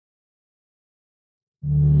Praise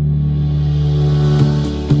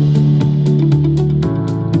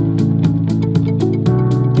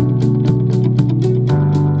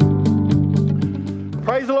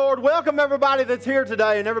the Lord. Welcome everybody that's here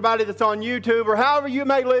today and everybody that's on YouTube or however you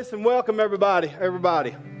may listen. Welcome everybody.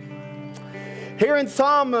 Here in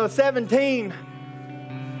Psalm 17,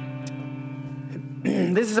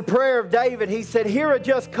 this is a prayer of David. He said, "Hear a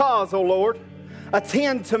just cause, O Lord.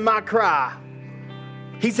 Attend to my cry."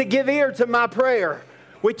 He said, "Give ear to my prayer,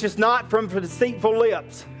 which is not from deceitful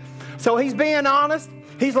lips." So he's being honest.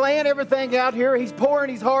 He's laying everything out here. He's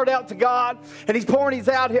pouring his heart out to God, and he's pouring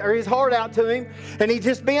his heart out to Him, and he's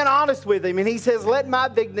just being honest with Him. And he says, "Let my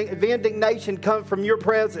indignation come from your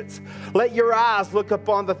presence. Let your eyes look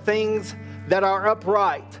upon the things that are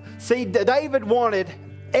upright." See, David wanted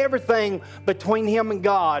everything between him and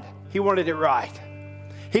God. He wanted it right.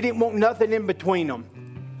 He didn't want nothing in between them.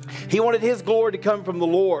 He wanted his glory to come from the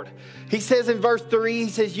Lord. He says in verse 3, he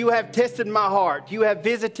says, "You have tested my heart. You have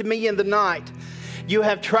visited me in the night. You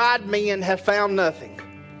have tried me and have found nothing.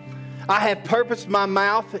 I have purposed my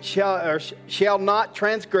mouth shall not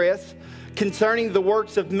transgress concerning the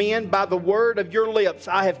works of men. By the word of your lips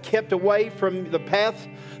I have kept away from the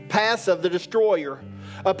paths of the destroyer.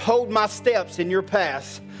 Uphold my steps in your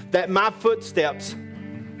paths, that my footsteps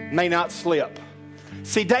may not slip."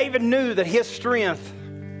 See, David knew that his strength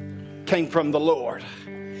came from the Lord.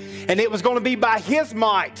 And it was going to be by his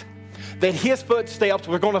might that his footsteps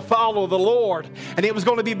were going to follow the Lord. And it was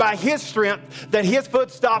going to be by his strength that his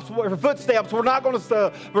footsteps were not going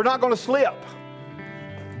to slip.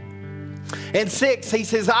 In 6, he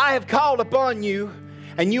says, "I have called upon you,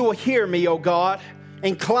 and you will hear me, O God.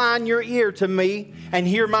 Incline your ear to me and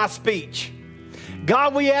hear my speech."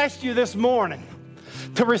 God, we ask you this morning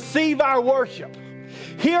to receive our worship.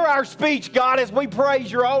 Hear our speech, God, as we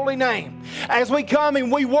praise your holy name. As we come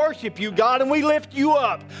and we worship you, God, and we lift you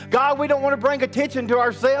up. God, we don't want to bring attention to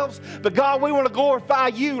ourselves, but God, we want to glorify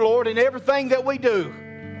you, Lord, in everything that we do.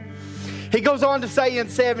 He goes on to say in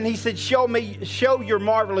 7, he said, show your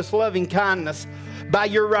marvelous loving kindness by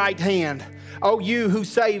your right hand. O you who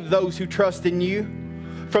save those who trust in you,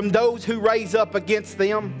 from those who raise up against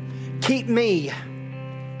them, keep me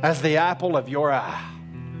as the apple of your eye.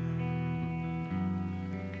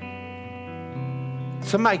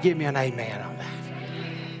 Somebody give me an amen on that.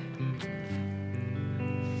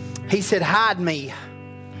 He said, hide me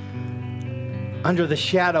under the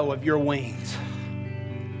shadow of your wings.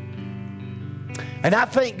 And I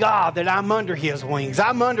thank God that I'm under His wings.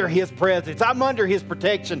 I'm under His presence. I'm under His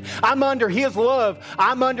protection. I'm under His love.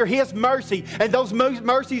 I'm under His mercy. And those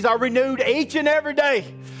mercies are renewed each and every day.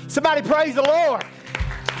 Somebody praise the Lord.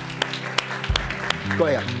 Go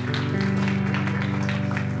ahead.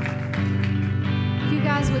 If you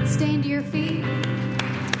guys would stand to your feet.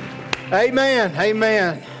 Amen.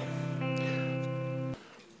 Amen.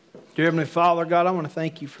 Dear Heavenly Father, God, I want to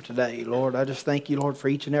thank you for today, Lord. I just thank you, Lord, for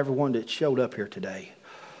each and every one that showed up here today.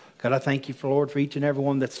 God, I thank you, Lord, for each and every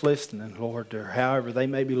one that's listening, Lord, or however they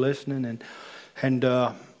may be listening. And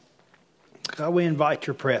God, we invite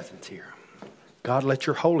your presence here. God, let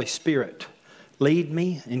your Holy Spirit lead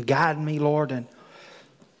me and guide me, Lord. And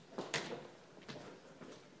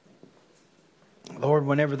Lord,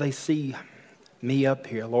 whenever they see me up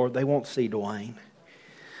here, Lord, they won't see Dewayne,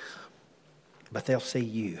 but they'll see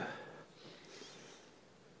you.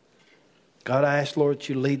 God, I ask, Lord, that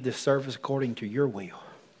you lead this service according to your will.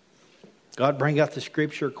 God, bring out the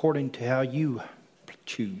scripture according to how you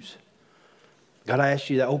choose. God, I ask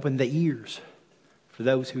you to open the ears for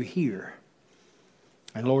those who hear.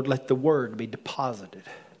 And Lord, let the word be deposited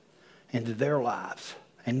into their lives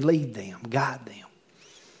and lead them, guide them.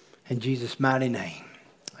 In Jesus' mighty name,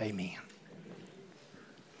 amen.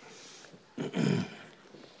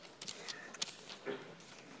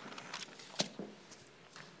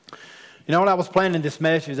 You know, when I was planning this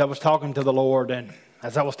message, I was talking to the Lord, and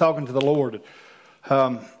as I was talking to the Lord,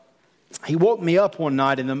 He woke me up one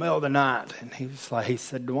night in the middle of the night, and He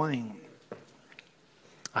said, Dewayne,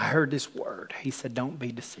 I heard this word. He said, don't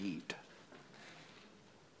be deceived.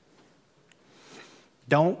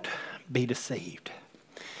 Don't be deceived.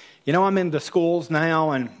 You know, I'm in the schools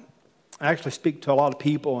now, and I actually speak to a lot of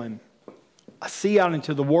people, and I see out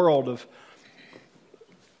into the world of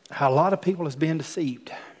how a lot of people is being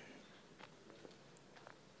deceived.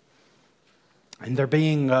 And they're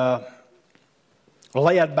being led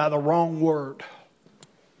by the wrong word.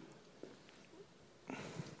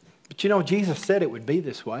 But you know, Jesus said it would be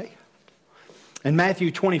this way. In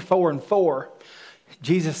Matthew 24:4,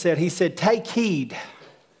 Jesus said, He said, take heed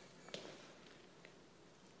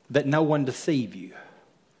that no one deceive you.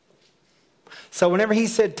 So whenever he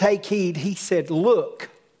said take heed, he said look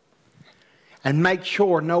and make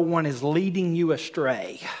sure no one is leading you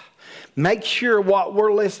astray. Make sure what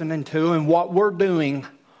we're listening to and what we're doing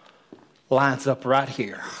lines up right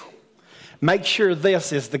here. Make sure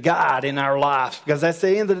this is the guide in our lives, because that's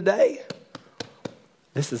the end of the day.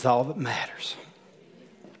 This is all that matters.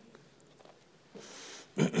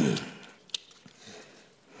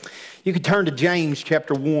 You can turn to James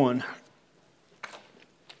chapter 1.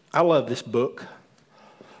 I love this book.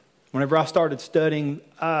 Whenever I started studying,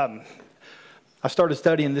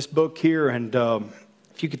 this book here, and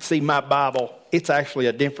if you could see my Bible, it's actually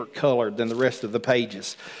a different color than the rest of the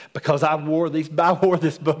pages, because I wore this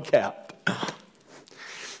book out.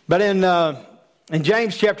 But in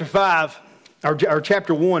James chapter 5, or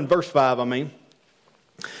chapter 1, verse 5,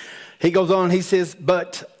 he goes on, he says,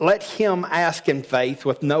 but let him ask in faith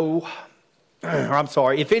with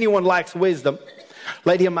if anyone lacks wisdom,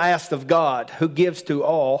 let him ask of God, who gives to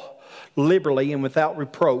all liberally and without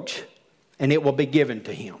reproach, and it will be given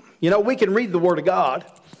to him. You know, we can read the Word of God,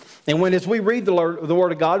 and as we read the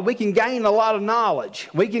Word of God, we can gain a lot of knowledge.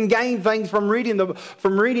 We can gain things from reading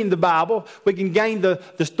the Bible. We can gain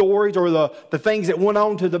the stories or the things that went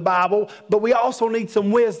on to the Bible, but we also need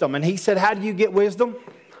some wisdom. And he said, how do you get wisdom?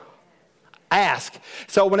 Ask.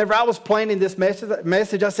 So whenever I was planning this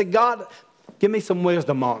message, I said, God, give me some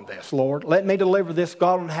wisdom on this, Lord. Let me deliver this,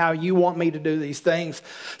 God, on how you want me to do these things.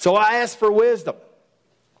 So I asked for wisdom.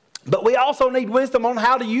 But we also need wisdom on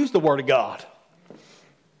how to use the Word of God.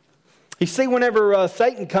 You see, whenever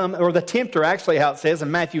Satan comes, or the tempter, actually how it says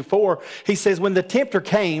in Matthew 4, he says, when the tempter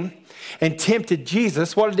came and tempted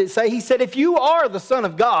Jesus, what did it say? He said, if you are the Son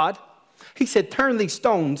of God, he said, turn these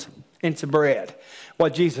stones into bread. What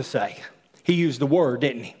did Jesus say? He used the word,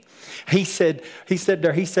 didn't he? He said,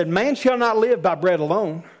 man shall not live by bread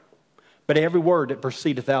alone, but every word that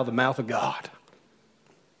proceedeth out of the mouth of God.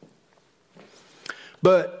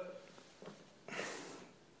 But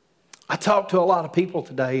I talked to a lot of people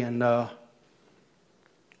today, and I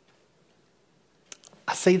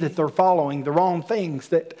see that they're following the wrong things,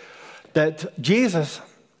 that Jesus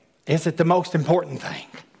isn't the most important thing.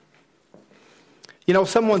 You know,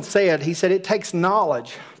 someone said, he said, it takes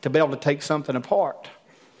knowledge to be able to take something apart.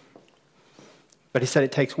 But he said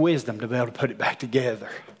it takes wisdom to be able to put it back together.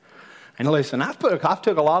 And listen, I've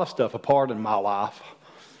took a lot of stuff apart in my life.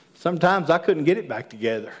 Sometimes I couldn't get it back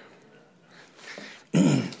together.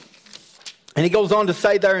 And he goes on to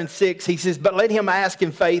say there in 6, he says, but let him ask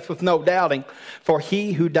in faith with no doubting. For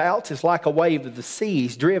he who doubts is like a wave of the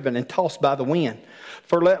seas, driven and tossed by the wind.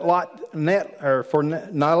 For let not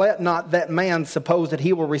that man suppose that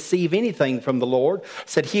he will receive anything from the Lord.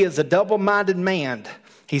 Said he is a double-minded man.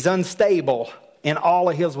 He's unstable in all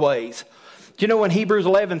of his ways. Do you know in Hebrews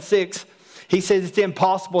 11:6, he says it's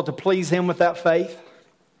impossible to please him without faith?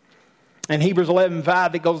 In Hebrews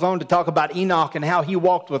 11:5, it goes on to talk about Enoch and how he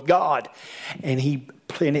walked with God. And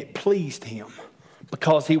it pleased him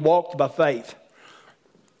because he walked by faith.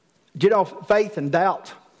 Do you know, faith and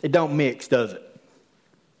doubt, it don't mix, does it?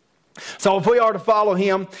 So if we are to follow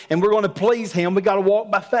him and we're going to please him, we got to walk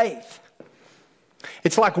by faith.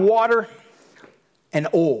 It's like water and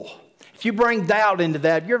oil. If you bring doubt into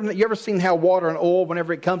that, you ever seen how water and oil,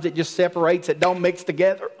 whenever it comes, it just separates, it don't mix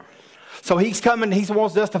together? So he's coming, he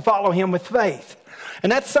wants us to follow him with faith.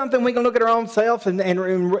 And that's something we can look at our own self and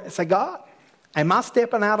say, God, am I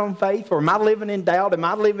stepping out on faith, or am I living in doubt? Am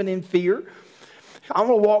I living in fear? I'm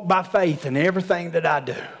going to walk by faith in everything that I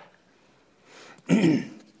do.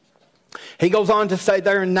 He goes on to say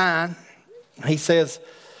there in 9, he says,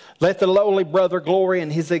 let the lowly brother glory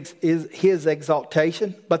in his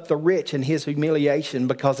exaltation, but the rich in his humiliation,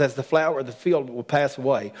 because as the flower of the field will pass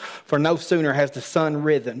away. For no sooner has the sun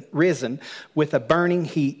risen with a burning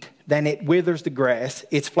heat than it withers the grass,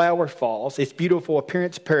 its flower falls, its beautiful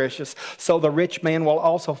appearance perishes, so the rich man will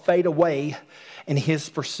also fade away in his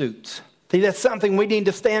pursuits. See, that's something we need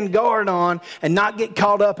to stand guard on and not get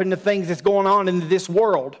caught up in the things that's going on in this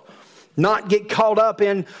world. Not get caught up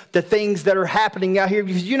in the things that are happening out here.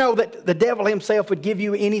 Because you know that the devil himself would give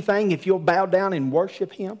you anything if you'll bow down and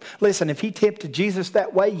worship him. Listen, if he tempted Jesus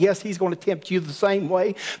that way, yes, he's going to tempt you the same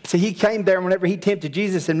way. So he came there whenever he tempted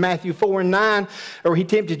Jesus in Matthew 4:9, or he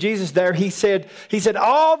tempted Jesus there, he said,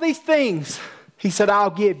 all these things, he said, I'll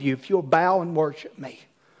give you if you'll bow and worship me.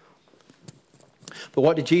 But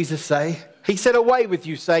what did Jesus say? He said, away with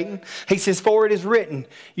you, Satan. He says, for it is written,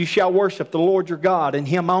 you shall worship the Lord your God, and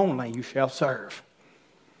him only you shall serve.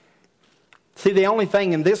 See, the only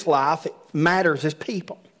thing in this life that matters is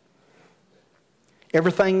people.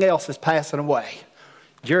 Everything else is passing away.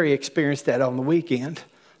 Jerry experienced that on the weekend.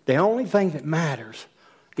 The only thing that matters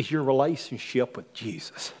is your relationship with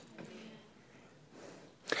Jesus.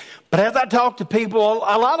 But as I talk to people,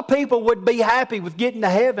 a lot of people would be happy with getting to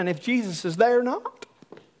heaven if Jesus is there or not.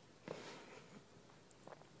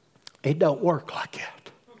 It don't work like that.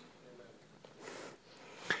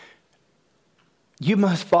 You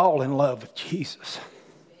must fall in love with Jesus.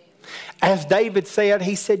 As David said,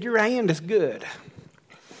 he said, your hand is good.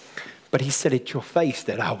 But he said, it's your face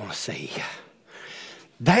that I want to see.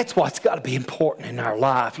 That's what's got to be important in our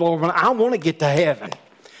life. Lord, I want to get to heaven.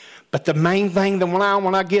 But the main thing that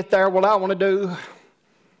when I get there, what I want to do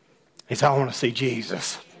is I want to see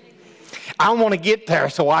Jesus. I want to get there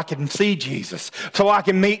so I can see Jesus, so I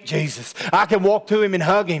can meet Jesus. I can walk to him and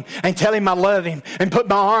hug him and tell him I love him and put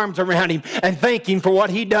my arms around him and thank him for what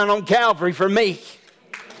he done on Calvary for me.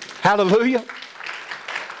 Hallelujah.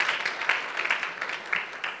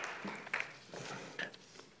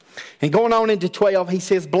 And going on into 12, he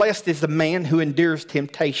says, blessed is the man who endures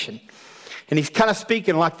temptation. And he's kind of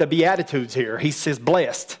speaking like the Beatitudes here. He says,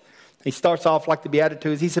 blessed. He starts off like the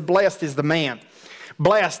Beatitudes. He said, blessed is the man.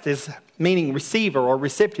 Blessed is meaning receiver or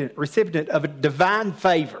recipient of a divine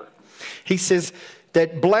favor. He says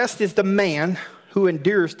that blessed is the man who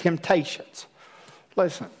endures temptations.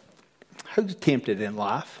 Listen, who's tempted in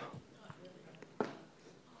life?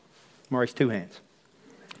 Raise two hands.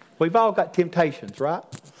 We've all got temptations, right?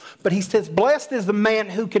 But he says, blessed is the man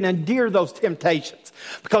who can endure those temptations.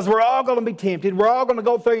 Because we're all going to be tempted. We're all going to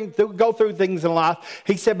go through things in life.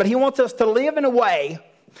 He said, but he wants us to live in a way,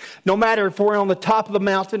 no matter if we're on the top of the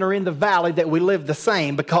mountain or in the valley, that we live the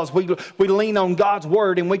same. Because we lean on God's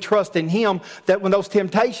word and we trust in him, that when those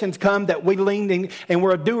temptations come, that we lean in and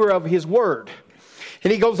we're a doer of his word.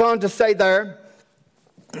 And he goes on to say there,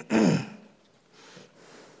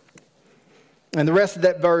 and the rest of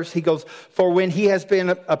that verse, he goes, for when he has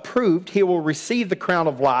been approved, he will receive the crown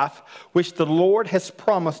of life, which the Lord has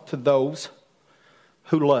promised to those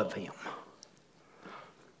who love him.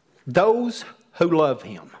 Those who love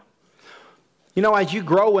him. You know, as you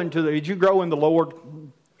grow in the Lord,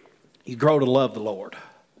 you grow to love the Lord.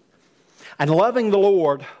 And loving the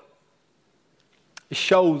Lord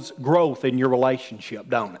shows growth in your relationship,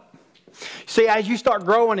 don't it? See, as you start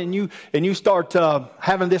growing and you start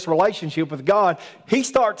having this relationship with God,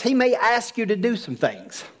 he may ask you to do some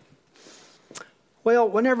things. Well,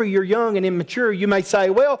 whenever you're young and immature, you may say,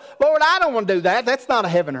 well, Lord, I don't want to do that. That's not a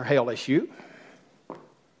heaven or hell issue.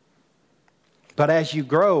 But as you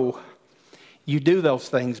grow, you do those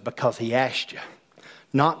things because he asked you.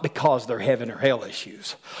 Not because they're heaven or hell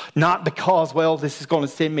issues. Not because, well, this is going to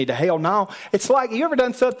send me to hell. No, it's like, you ever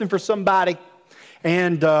done something for somebody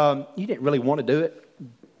and you didn't really want to do it,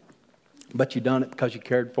 but you done it because you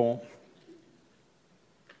cared for them?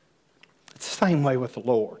 It's the same way with the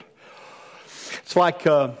Lord. It's like,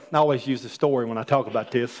 I always use the story when I talk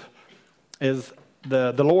about this, is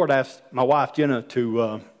the Lord asked my wife, Jenna,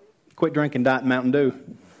 to quit drinking Diet Mountain Dew.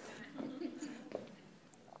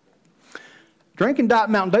 Drinking Diet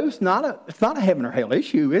Mountain Dew it's not a heaven or hell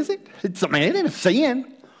issue, is it? It ain't a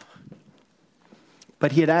sin.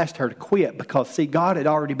 But he had asked her to quit because, see, God had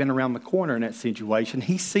already been around the corner in that situation.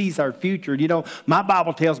 He sees our future. You know, my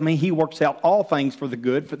Bible tells me he works out all things for the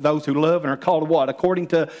good for those who love and are called to what? According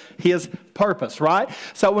to his purpose, right?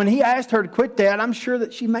 So when he asked her to quit that, I'm sure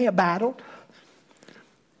that she may have battled.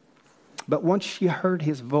 But once she heard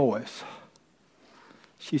his voice,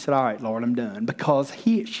 she said, all right, Lord, I'm done. Because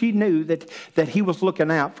she knew that he was looking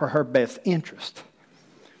out for her best interest.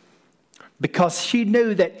 Because she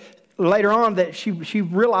knew that later on that she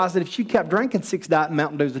realized that if she kept drinking 6 Diet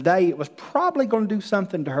Mountain Dews a day, it was probably going to do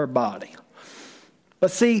something to her body. But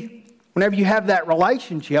see, whenever you have that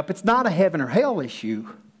relationship, it's not a heaven or hell issue.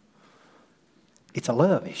 It's a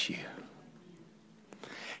love issue.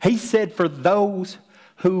 He said for those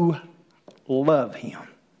who love him.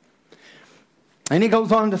 And he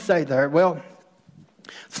goes on to say there, well,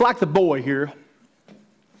 it's like the boy here.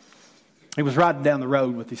 He was riding down the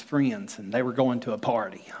road with his friends and they were going to a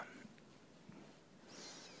party.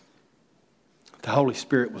 The Holy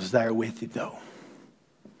Spirit was there with him, though.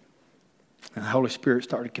 And the Holy Spirit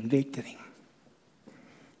started convicting him.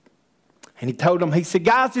 And he told them, he said,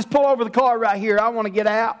 guys, just pull over the car right here. I want to get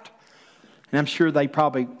out. And I'm sure they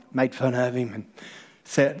probably made fun of him and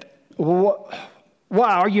said, why?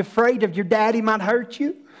 Are you afraid of your daddy might hurt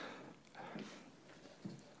you?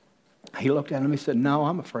 He looked at him and he said, no,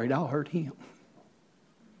 I'm afraid I'll hurt him.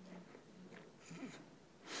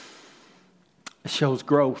 It shows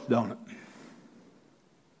growth, don't it?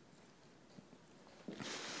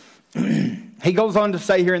 He goes on to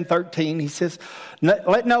say here in 13, he says,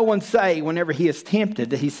 let no one say whenever he is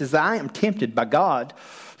tempted, he says, I am tempted by God.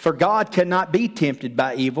 For God cannot be tempted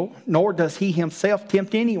by evil, nor does he himself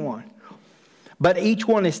tempt anyone. But each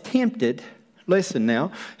one is tempted. Listen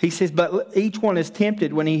now. He says, but each one is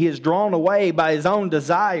tempted when he is drawn away by his own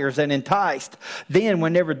desires and enticed. Then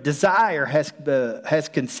whenever desire has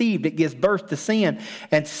conceived, it gives birth to sin.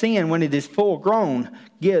 And sin, when it is full grown,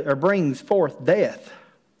 brings forth death.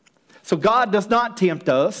 So God does not tempt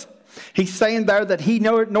us. He's saying there that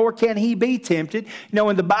nor can he be tempted.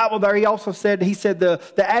 In the Bible there he also said,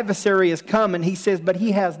 the adversary is coming. He says, but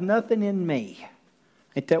he has nothing in me.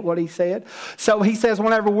 Ain't that what he said? So he says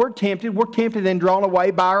whenever we're tempted and drawn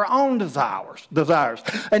away by our own desires.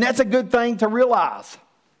 And that's a good thing to realize.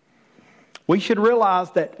 We should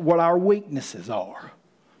realize that what our weaknesses are.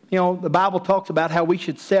 The Bible talks about how we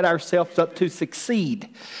should set ourselves up to succeed.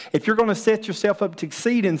 If you're going to set yourself up to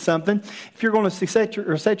succeed in something, if you're going to set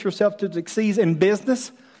yourself to succeed in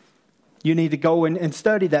business, you need to go and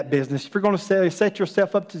study that business. If you're going to set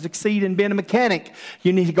yourself up to succeed in being a mechanic,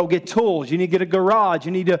 you need to go get tools. You need to get a garage.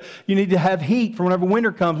 You need to have heat for whenever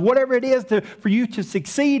winter comes. Whatever it is for you to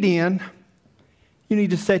succeed in, you need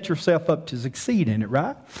to set yourself up to succeed in it,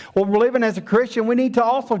 right? Well, we're living as a Christian. We need to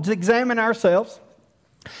also examine ourselves,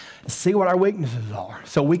 see what our weaknesses are,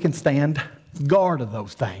 so we can stand guard of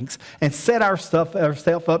those things and set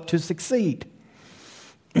ourselves up to succeed.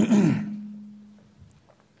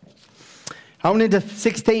 On into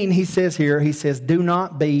 16, he says, do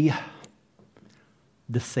not be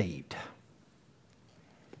deceived.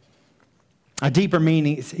 A deeper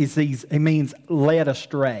meaning it means led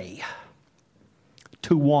astray,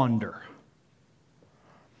 to wander.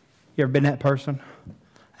 You ever been that person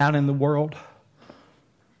out in the world,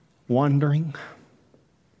 wandering?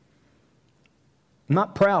 I'm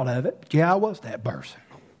not proud of it, but yeah, I was that person.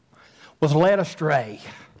 Was led astray.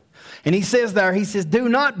 And he says, do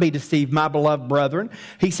not be deceived, my beloved brethren.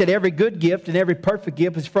 He said, every good gift and every perfect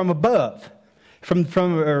gift is from above. From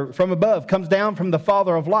above, comes down from the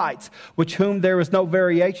Father of lights, which whom there is no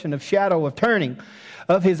variation of shadow of turning.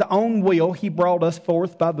 Of his own will he brought us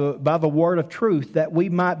forth by the word of truth, that we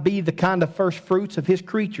might be the kind of first fruits of his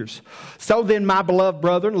creatures. So then, my beloved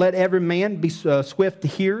brethren, let every man be swift to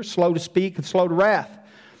hear, slow to speak, and slow to wrath.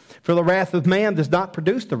 For the wrath of man does not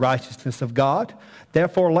produce the righteousness of God.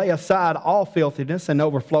 Therefore lay aside all filthiness and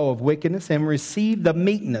overflow of wickedness, and receive the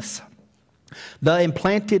meekness, the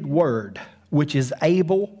implanted word, which is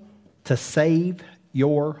able to save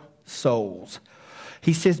your souls.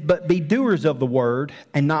 He says, but be doers of the word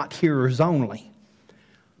and not hearers only,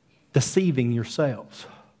 deceiving yourselves.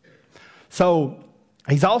 So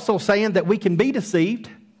he's also saying that we can be deceived,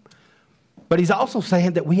 but he's also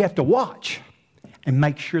saying that we have to watch and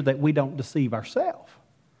make sure that we don't deceive ourselves.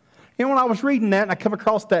 When I was reading that and I come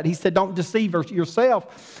across that, he said, don't deceive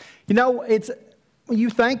yourself. It's when you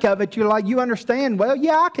think of it, you understand, well,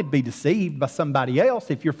 yeah, I could be deceived by somebody else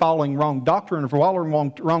if you're following wrong doctrine or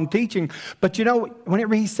following wrong teaching. But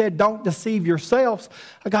whenever he said, don't deceive yourselves,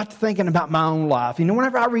 I got to thinking about my own life.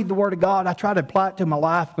 Whenever I read the Word of God, I try to apply it to my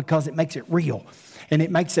life because it makes it real. And it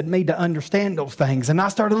makes it me to understand those things. And I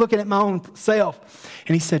started looking at my own self.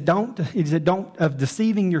 And he said, don't of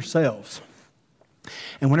deceiving yourselves.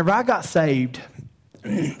 And whenever I got saved,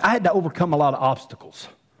 I had to overcome a lot of obstacles.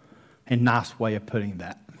 A nice way of putting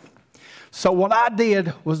that. So what I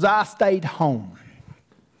did was I stayed home.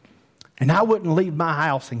 And I wouldn't leave my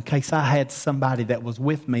house in case I had somebody that was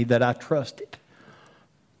with me that I trusted.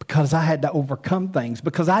 Because I had to overcome things.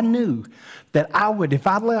 Because I knew that if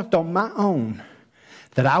I left on my own,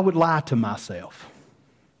 that I would lie to myself.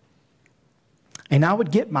 And I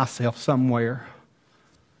would get myself somewhere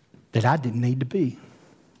that I didn't need to be.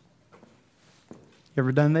 You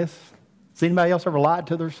ever done this? Has anybody else ever lied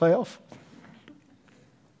to themselves?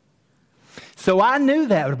 So I knew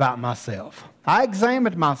that about myself. I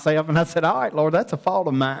examined myself and I said, all right, Lord, that's a fault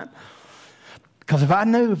of mine. Because if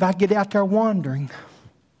I get out there wandering,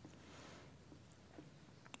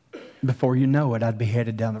 before you know it, I'd be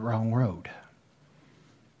headed down the wrong road.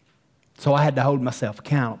 So I had to hold myself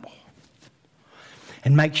accountable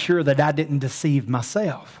and make sure that I didn't deceive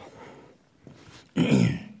myself.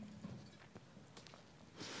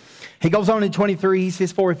 He goes on in 23, he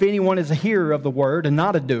says, for if anyone is a hearer of the word and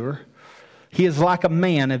not a doer, he is like a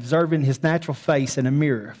man observing his natural face in a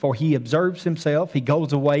mirror. For he observes himself, he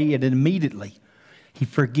goes away, and immediately he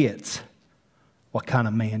forgets what kind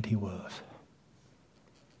of man he was.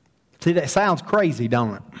 See, that sounds crazy,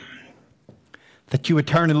 don't it? That you would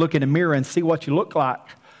turn and look in a mirror and see what you look like.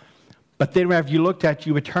 But then after you looked at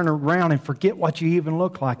you would turn around and forget what you even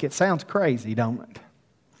look like. It sounds crazy, don't it?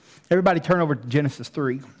 Everybody turn over to Genesis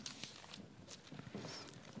 3.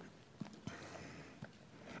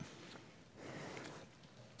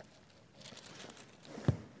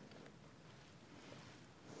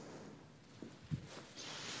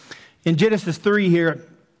 In Genesis 3 here,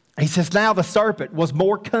 he says, now the serpent was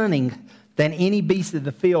more cunning than any beast of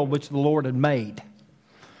the field which the Lord had made.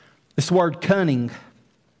 This word cunning,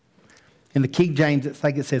 in the King James, I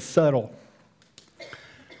think it says subtle,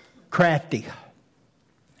 crafty.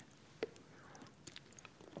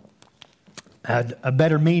 A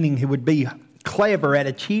better meaning, it would be clever at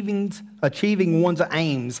achieving one's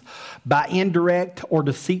aims by indirect or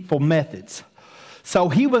deceitful methods. So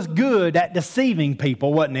he was good at deceiving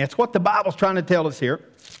people, wasn't he? That's what the Bible's trying to tell us here.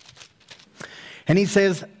 And he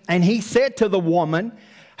says, and he said to the woman,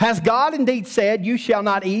 has God indeed said, you shall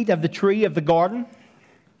not eat of the tree of the garden?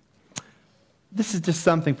 This is just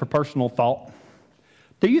something for personal thought.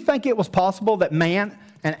 Do you think it was possible that man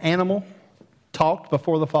and animal talked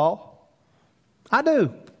before the fall? I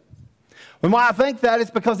do. And why I think that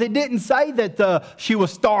is because it didn't say that she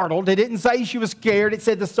was startled. It didn't say she was scared. It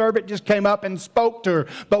said the serpent just came up and spoke to her.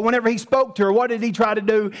 But whenever he spoke to her, what did he try to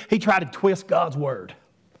do? He tried to twist God's word.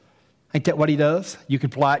 Ain't that what he does? You can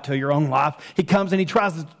apply it to your own life. He comes and he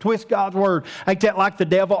tries to twist God's word. Ain't that like the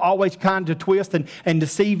devil always trying to twist and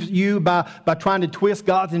deceive you by trying to twist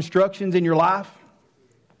God's instructions in your life?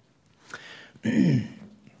 In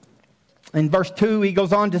verse 2, he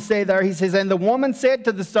goes on to say there, he says, and the woman said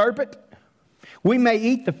to the serpent, we may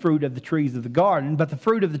eat the fruit of the trees of the garden, but the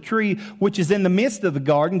fruit of the tree which is in the midst of the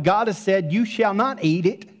garden, God has said, you shall not eat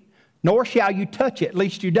it, nor shall you touch it,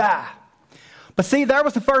 lest you die. But see, there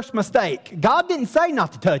was the first mistake. God didn't say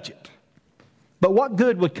not to touch it. But what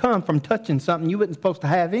good would come from touching something you wasn't supposed to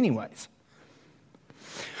have anyways?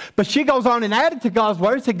 But she goes on and added to God's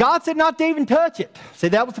word and said, God said not to even touch it. See,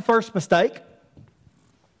 that was the first mistake.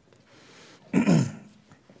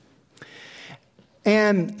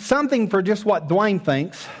 And something for just what Dewayne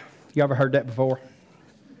thinks. You ever heard that before?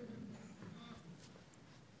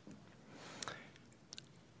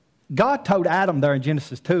 God told Adam there in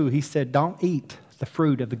Genesis 2, he said, don't eat the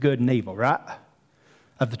fruit of the good and evil, right?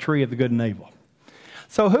 Of the tree of the good and evil.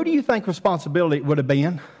 So who do you think responsibility it would have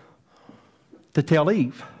been to tell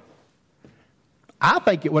Eve? I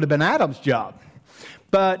think it would have been Adam's job.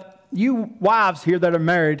 But you wives here that are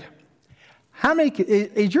married, how many,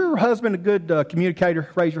 is your husband a good communicator?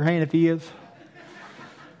 Raise your hand if he is.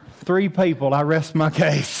 3 people, I rest my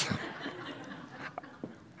case.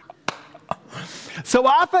 So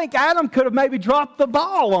I think Adam could have maybe dropped the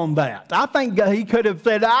ball on that. I think he could have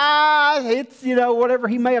said, it's, whatever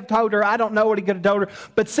he may have told her. I don't know what he could have told her.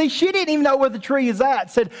 But see, she didn't even know where the tree is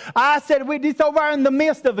at. I said, it's over in the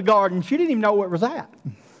midst of the garden. She didn't even know where it was at.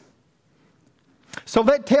 So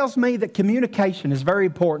that tells me that communication is very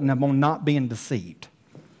important about not being deceived.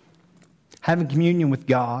 Having communion with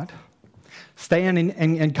God. Staying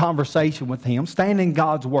in conversation with Him, staying in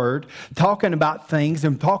God's Word, talking about things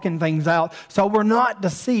and talking things out so we're not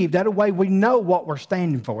deceived. That way we know what we're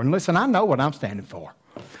standing for. And listen, I know what I'm standing for.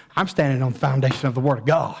 I'm standing on the foundation of the Word of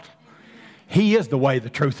God. He is the way,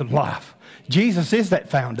 the truth, and life. Jesus is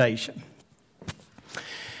that foundation.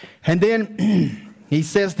 And then he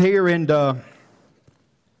says here in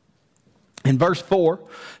verse 4,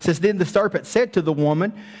 it says, then the serpent said to the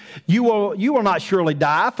woman, you will not surely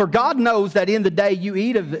die, for God knows that in the day you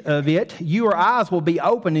eat of it, your eyes will be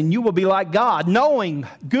open and you will be like God, knowing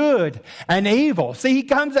good and evil. See, he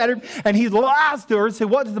comes at her and he lies to her. See,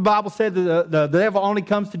 what does the Bible say the devil only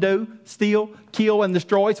comes to do? Steal, kill, and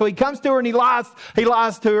destroy. So he comes to her and he lies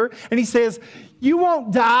to her and he says, you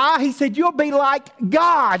won't die. He said, you'll be like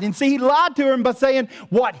God. And see, he lied to her by saying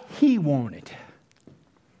what he wanted.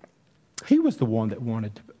 He was the one that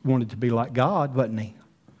wanted to be like God, wasn't he?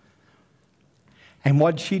 And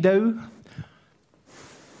what did she do?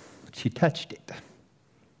 She touched it.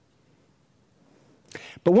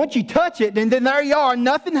 But once you touch it, and then there you are,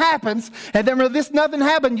 nothing happens. And then when this nothing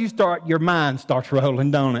happens, your mind starts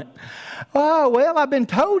rolling, don't it? Oh, well, I've been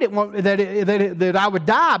told that I would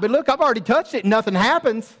die. But look, I've already touched it and nothing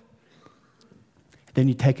happens. Then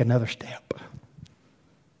you take another step.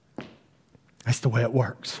 That's the way it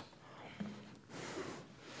works.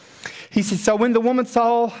 He said, so when the woman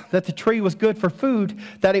saw that the tree was good for food,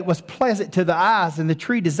 that it was pleasant to the eyes, and the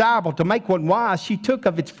tree desirable to make one wise, she took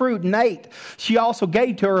of its fruit and ate. She also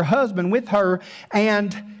gave to her husband with her,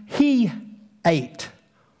 and he ate.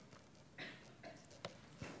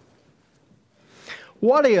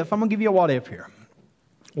 What if, I'm going to give you a what if here.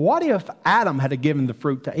 What if Adam had given the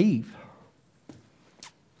fruit to Eve?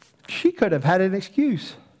 She could have had an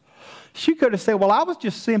excuse. She could have said, well, I was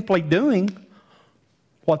just simply doing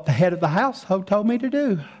what the head of the household told me to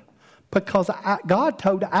do. Because God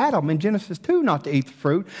told Adam in Genesis 2 not to eat the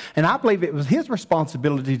fruit. And I believe it was his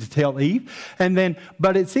responsibility to tell Eve.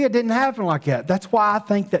 But it didn't happen like that. That's why I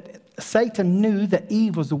think that Satan knew that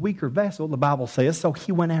Eve was the weaker vessel, the Bible says, so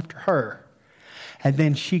he went after her. And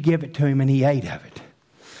then she gave it to him and he ate of it.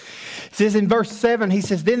 It says in verse 7, he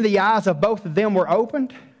says, then the eyes of both of them were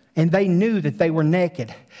opened, and they knew that they were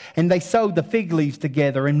naked. And they sewed the fig leaves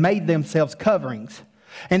together and made themselves coverings.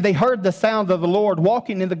 And they heard the sound of the Lord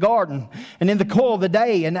walking in the garden and in the cool of the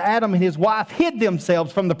day. And Adam and his wife hid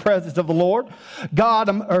themselves from the presence of the Lord God,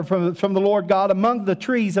 or from the Lord God among the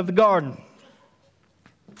trees of the garden.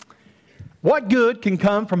 What good can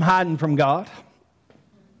come from hiding from God?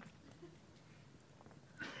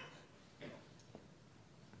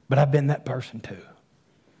 But I've been that person too.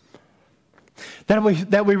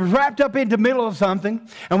 That we were wrapped up into the middle of something,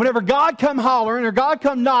 and whenever God come hollering or God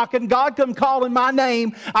come knocking, God come calling my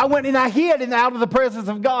name, I went and I hid and out of the presence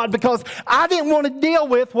of God because I didn't want to deal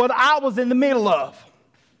with what I was in the middle of.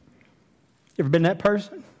 You ever been that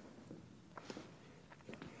person?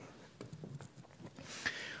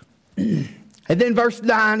 And then verse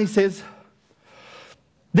 9, he says,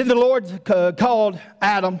 then the Lord called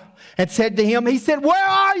Adam and said to him, he said, where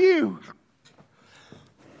are you?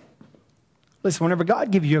 Listen, whenever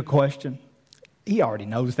God gives you a question, he already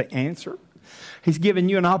knows the answer. He's given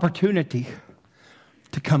you an opportunity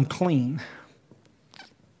to come clean.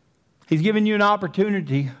 He's given you an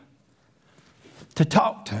opportunity to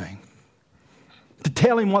talk to him, to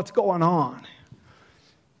tell him what's going on.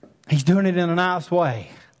 He's doing it in a nice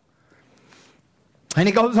way. And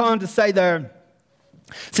he goes on to say there,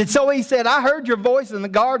 so he said, I heard your voice in the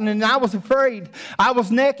garden and I was afraid. I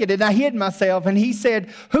was naked and I hid myself. And he said,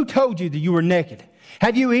 who told you that you were naked?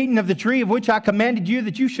 Have you eaten of the tree of which I commanded you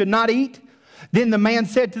that you should not eat? Then the man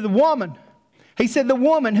said to the woman, he said, the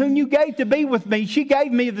woman whom you gave to be with me, she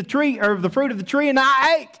gave me the tree or the fruit of the tree and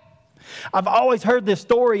I ate. I've always heard this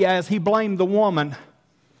story as he blamed the woman.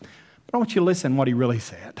 But I want you to listen to what he really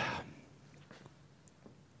said.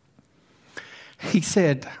 He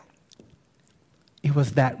said, it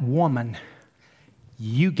was that woman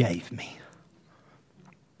you gave me.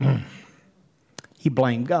 He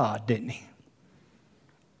blamed God, didn't he?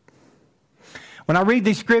 When I read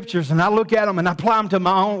these scriptures and I look at them and I apply them to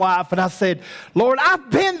my own life and I said, Lord, I've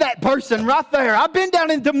been that person right there. I've been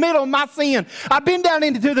down into the middle of my sin. I've been down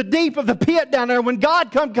into the deep of the pit down there when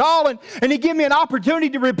God come calling and he gave me an opportunity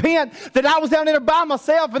to repent, that I was down there by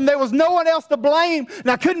myself and there was no one else to blame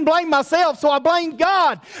and I couldn't blame myself, so I blamed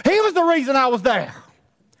God. He was the reason I was there.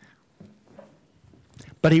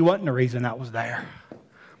 But he wasn't the reason I was there.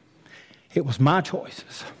 It was my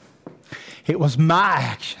choices. It was my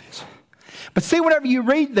actions. But see, whenever you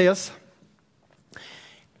read this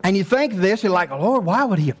and you think this, you're like, Lord, why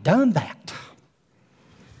would he have done that?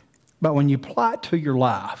 But when you apply it to your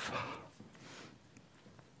life,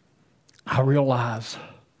 I realize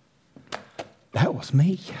that was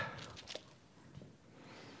me.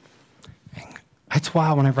 And that's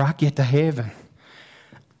why whenever I get to heaven,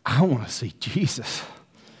 I want to see Jesus.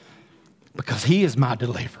 Because he is my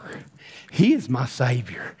deliverer. He is my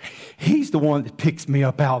Savior. He's the one that picks me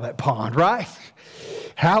up out of that pond, right?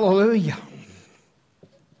 Hallelujah.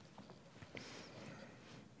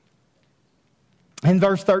 In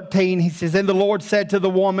verse 13, he says, and the Lord said to the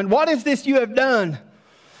woman, what is this you have done?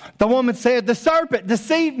 The woman said, the serpent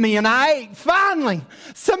deceived me and I ate. Finally,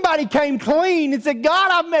 somebody came clean and said,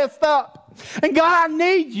 God, I messed up. And God, I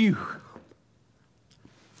need you.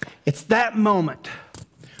 It's that moment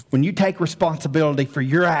when you take responsibility for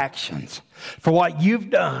your actions, for what you've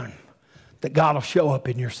done, that God will show up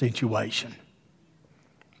in your situation.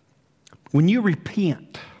 When you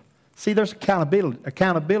repent, see, there's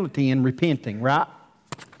accountability in repenting, right?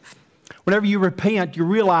 Whenever you repent, you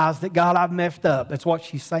realize that, God, I've messed up. That's what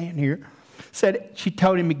she's saying here. She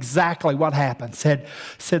told him exactly what happened. Said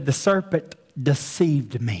the serpent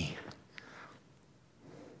deceived me.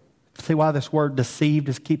 See why this word deceived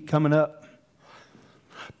is keep coming up?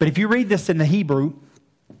 But if you read this in the Hebrew,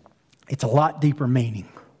 it's a lot deeper meaning.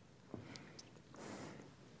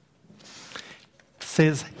 It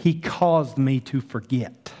says, he caused me to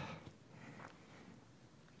forget.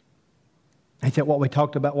 Ain't that what we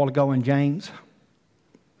talked about a while ago in James?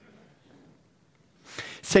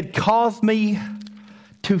 It said, caused me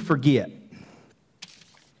to forget.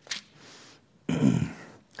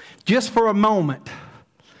 Just for a moment,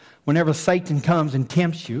 whenever Satan comes and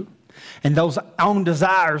tempts you, and those own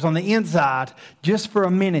desires on the inside, just for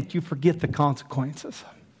a minute, you forget the consequences.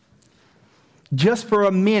 Just for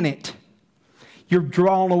a minute, you're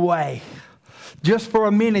drawn away. Just for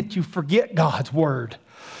a minute, you forget God's word.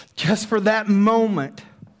 Just for that moment,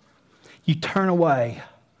 you turn away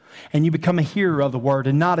and you become a hearer of the word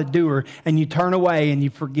and not a doer, and you turn away and you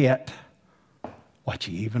forget what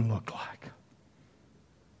you even look like.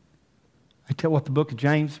 tell what the book of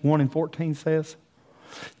James 1:14 says?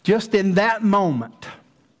 Just in that moment,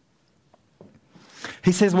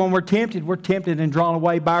 he says when we're tempted and drawn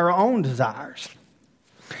away by our own desires.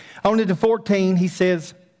 On into 14, he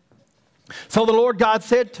says, so the Lord God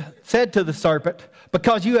said to the serpent,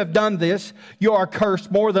 because you have done this, you are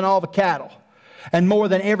cursed more than all the cattle and more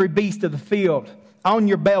than every beast of the field. On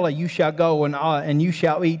your belly you shall go and you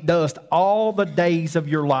shall eat dust all the days of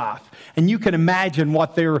your life. And you can imagine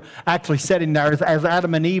what they're actually sitting there as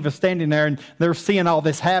Adam and Eve are standing there and they're seeing all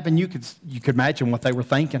this happen. You could imagine what they were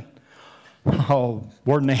thinking. Oh,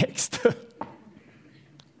 we're next.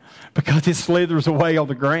 Because it slithers away on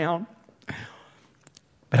the ground.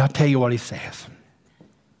 But I'll tell you what he says.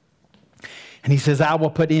 And he says, I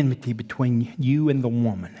will put enmity between you and the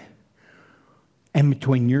woman, and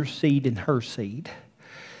between your seed and her seed.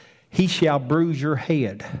 He shall bruise your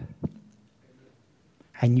head,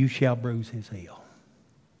 and you shall bruise his heel.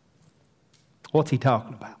 What's he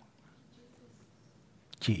talking about?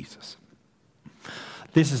 Jesus.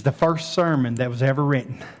 This is the first sermon that was ever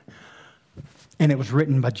written. And it was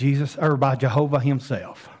written by Jesus, or by Jehovah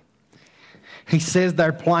himself. He says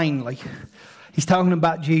there plainly, he's talking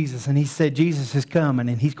about Jesus, and he said Jesus is coming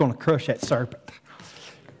and he's going to crush that serpent.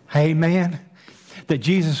 Amen. That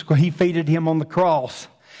Jesus, he defeated him on the cross.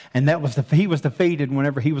 And he was defeated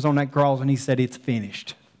whenever he was on that cross, and he said it's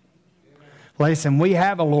finished. Listen, we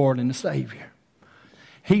have a Lord and a Savior.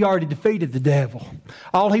 He already defeated the devil.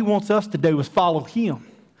 All he wants us to do is follow him.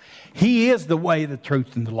 He is the way, the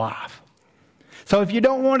truth, and the life. So if you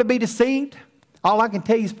don't want to be deceived, all I can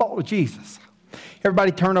tell you is follow Jesus.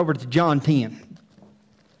 Everybody turn over to John 10.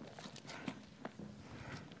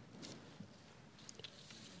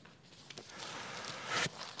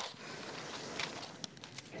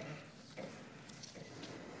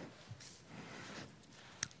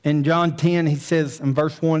 In John 10, he says, in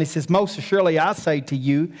verse 1, he says, most assuredly I say to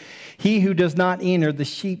you, he who does not enter the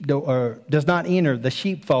sheepfold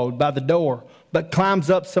by the door, but climbs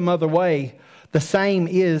up some other way, the same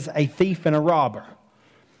is a thief and a robber.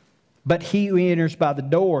 But he who enters by the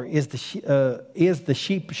door is the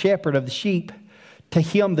shepherd of the sheep. To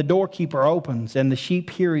him the doorkeeper opens, and the sheep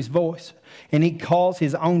hear his voice. And he calls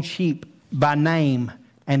his own sheep by name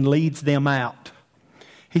and leads them out.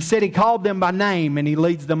 He said he called them by name and he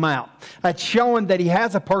leads them out. That's showing that he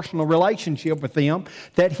has a personal relationship with them,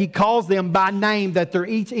 that he calls them by name, that they're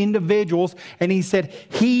each individuals, and he said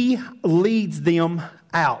he leads them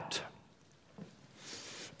out.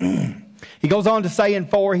 He goes on to say in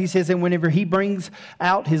 4, he says, and whenever he brings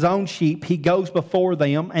out his own sheep, he goes before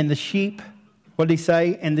them, and the sheep, what did he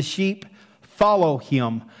say? And the sheep follow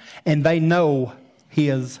him, and they know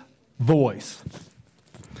his voice.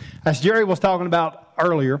 As Jerry was talking about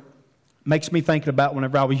earlier, makes me think about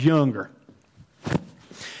whenever I was younger.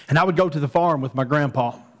 And I would go to the farm with my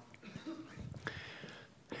grandpa.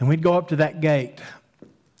 And we'd go up to that gate,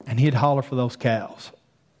 and he'd holler for those cows.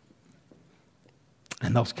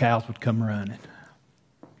 And those cows would come running.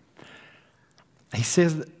 He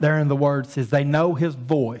says there in the word, says they know his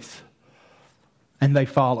voice and they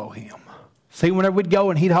follow him. See, whenever we'd go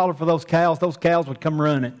and he'd holler for those cows would come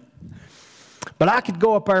running. But I could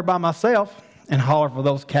go up there by myself and holler for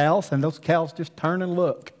those cows, and those cows just turn and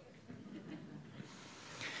look.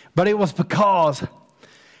 But it was because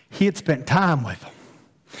he had spent time with them.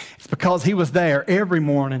 It's because he was there every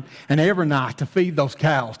morning and every night to feed those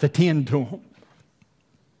cows, to tend to them.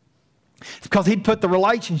 It's because he'd put the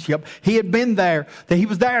relationship. He had been there, that he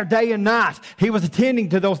was there day and night. He was attending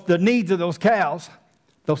to the needs of those cows.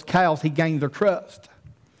 Those cows, he gained their trust.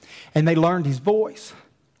 And they learned his voice.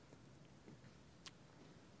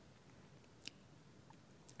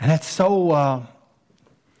 And that's so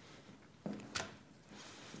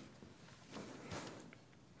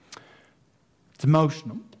it's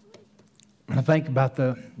emotional. When I think about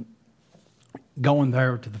going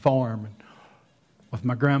there to the farm and with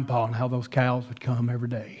my grandpa and how those cows would come every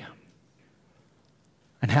day.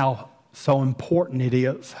 And how so important it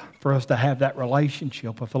is for us to have that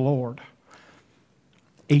relationship with the Lord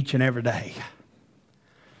each and every day.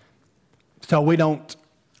 So we don't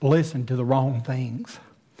listen to the wrong things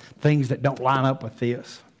that don't line up with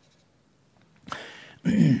this.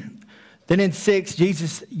 Then in 6,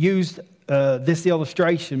 Jesus used this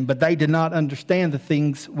illustration, but they did not understand the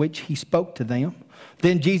things which he spoke to them.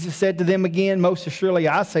 Then Jesus said to them again, most assuredly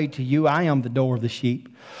I say to you, I am the door of the sheep.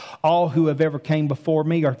 All who have ever came before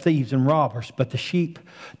me are thieves and robbers, but the sheep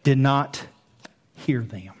did not hear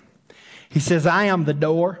them. He says, I am the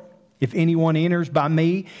door. If anyone enters by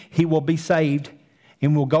me, he will be saved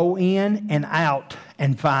and will go in and out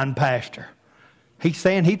and find pasture. He's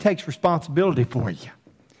saying he takes responsibility for you.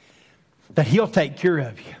 that He'll take care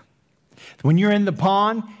of you. When you're in the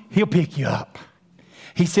pond, He'll pick you up.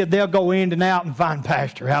 He said they'll go in and out and find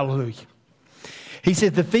pasture. Hallelujah. He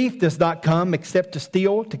said the thief does not come except to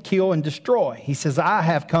steal, to kill, and destroy. He says, I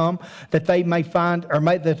have come that they may find,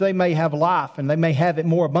 that they may have life, and they may have it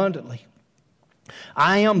more abundantly.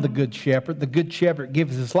 I am the good shepherd. The good shepherd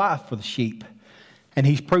gives his life for the sheep. And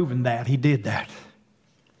He's proven that. He did that.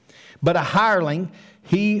 But a hireling,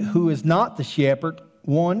 he who is not the shepherd,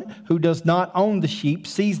 one who does not own the sheep,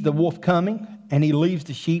 sees the wolf coming, and he leaves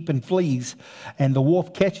the sheep and flees. And the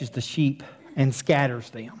wolf catches the sheep and scatters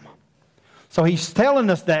them. So He's telling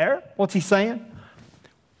us there, what's He saying?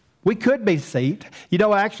 We could be deceived. You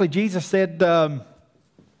know, actually, Jesus said, I'm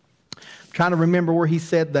trying to remember where He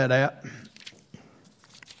said that at.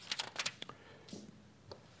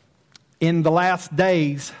 In the last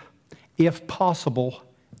days, if possible,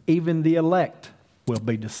 even the elect will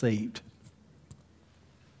be deceived.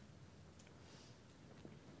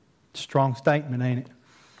 Strong statement, ain't it?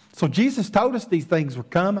 So Jesus told us these things were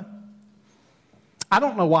coming. I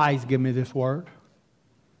don't know why He's giving me this word.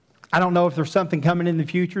 I don't know if there's something coming in the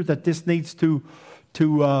future that this needs to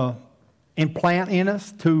implant in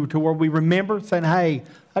us to where we remember saying, hey,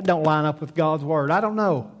 that don't line up with God's word. I don't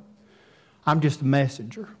know. I'm just a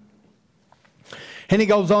messenger. And He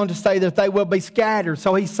goes on to say that they will be scattered.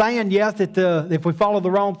 So He's saying, yes, that if we follow the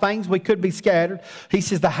wrong things, we could be scattered. He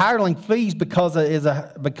says the hireling flees because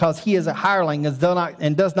he is a hireling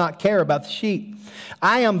and does not care about the sheep.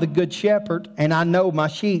 I am the good shepherd, and I know my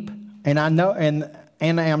sheep, and I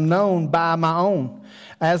am known by my own.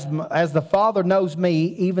 As the Father knows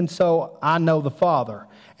me, even so I know the Father,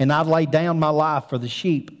 and I lay down my life for the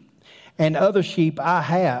sheep. And other sheep I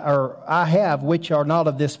have which are not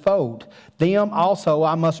of this fold. Them also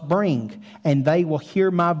I must bring, and they will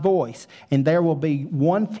hear my voice, and there will be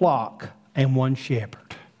one flock and one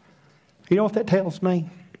shepherd. You know what that tells me?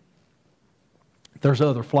 There's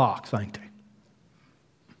other flocks, ain't there?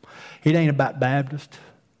 It ain't about Baptist.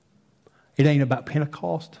 It ain't about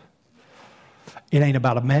Pentecost. It ain't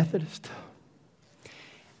about a Methodist.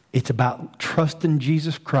 It's about trusting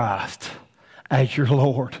Jesus Christ as your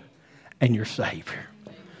Lord and your Savior.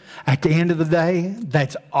 At the end of the day,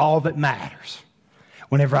 that's all that matters.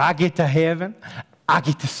 Whenever I get to heaven, I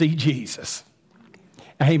get to see Jesus.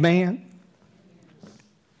 Amen.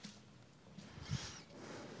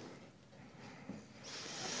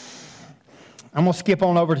 I'm going to skip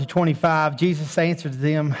on over to 25. Jesus answered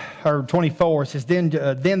them, or 24, it says, Then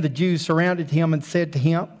the Jews surrounded Him and said to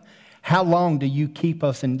Him, how long do you keep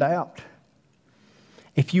us in doubt?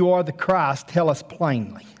 If you are the Christ, tell us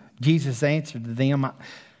plainly. Jesus answered to them,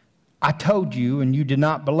 I told you, and you did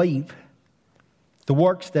not believe. The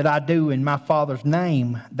works that I do in my Father's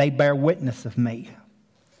name, they bear witness of me.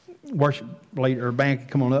 Worship leader or band,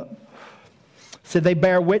 come on up. Said they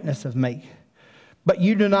bear witness of me. But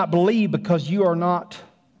you do not believe because you are not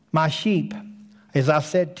my sheep, as I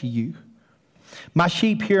said to you. My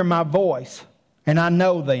sheep hear my voice, and I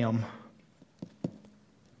know them,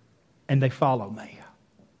 and they follow me.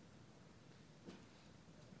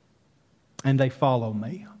 And they follow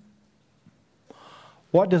me.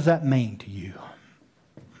 What does that mean to you?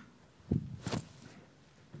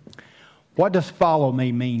 What does follow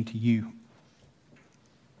me mean to you?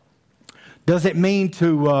 Does it mean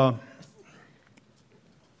to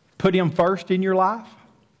put Him first in your life?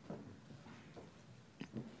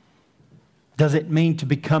 Does it mean to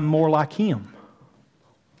become more like Him?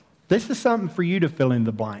 This is something for you to fill in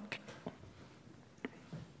the blank.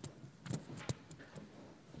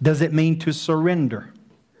 Does it mean to surrender?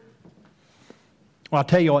 Well, I'll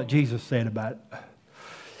tell you what Jesus said about it.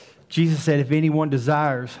 Jesus said, if anyone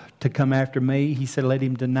desires to come after me, He said, let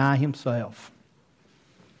him deny himself.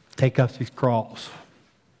 Take up his cross.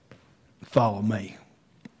 Follow me.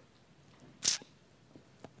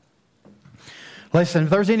 Listen, if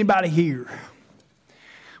there's anybody here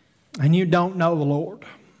and you don't know the Lord,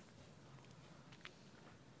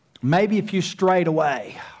 maybe if you strayed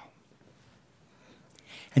away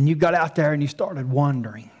and you got out there and you started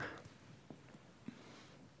wandering,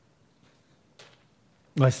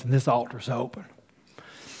 listen, this altar's open.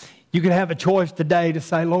 You could have a choice today to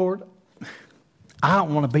say, Lord, I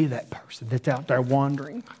don't want to be that person that's out there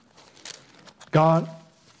wandering. God,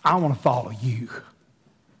 I want to follow you.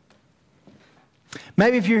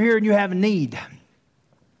 Maybe if you're here and you have a need,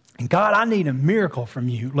 and God, I need a miracle from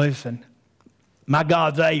you. Listen, my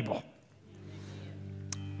God's able.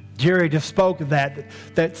 Jerry just spoke of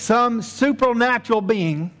that some supernatural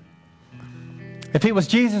being, if it was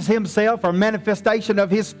Jesus Himself or a manifestation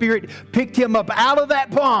of His Spirit, picked him up out of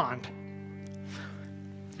that pond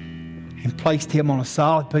and placed him on a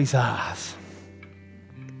solid piece of ice.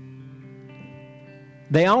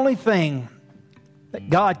 The only thing that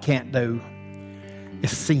God can't do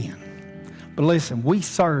is sin. But listen, we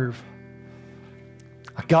serve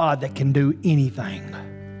a God that can do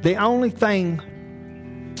anything. The only thing,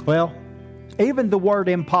 well, even the word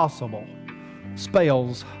impossible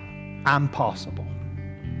spells I'm possible.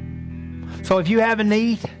 So if you have a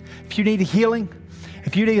need, if you need a healing,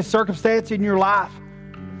 if you need a circumstance in your life,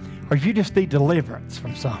 or if you just need deliverance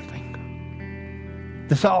from something,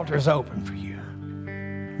 this altar is open for you.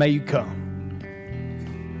 May you come.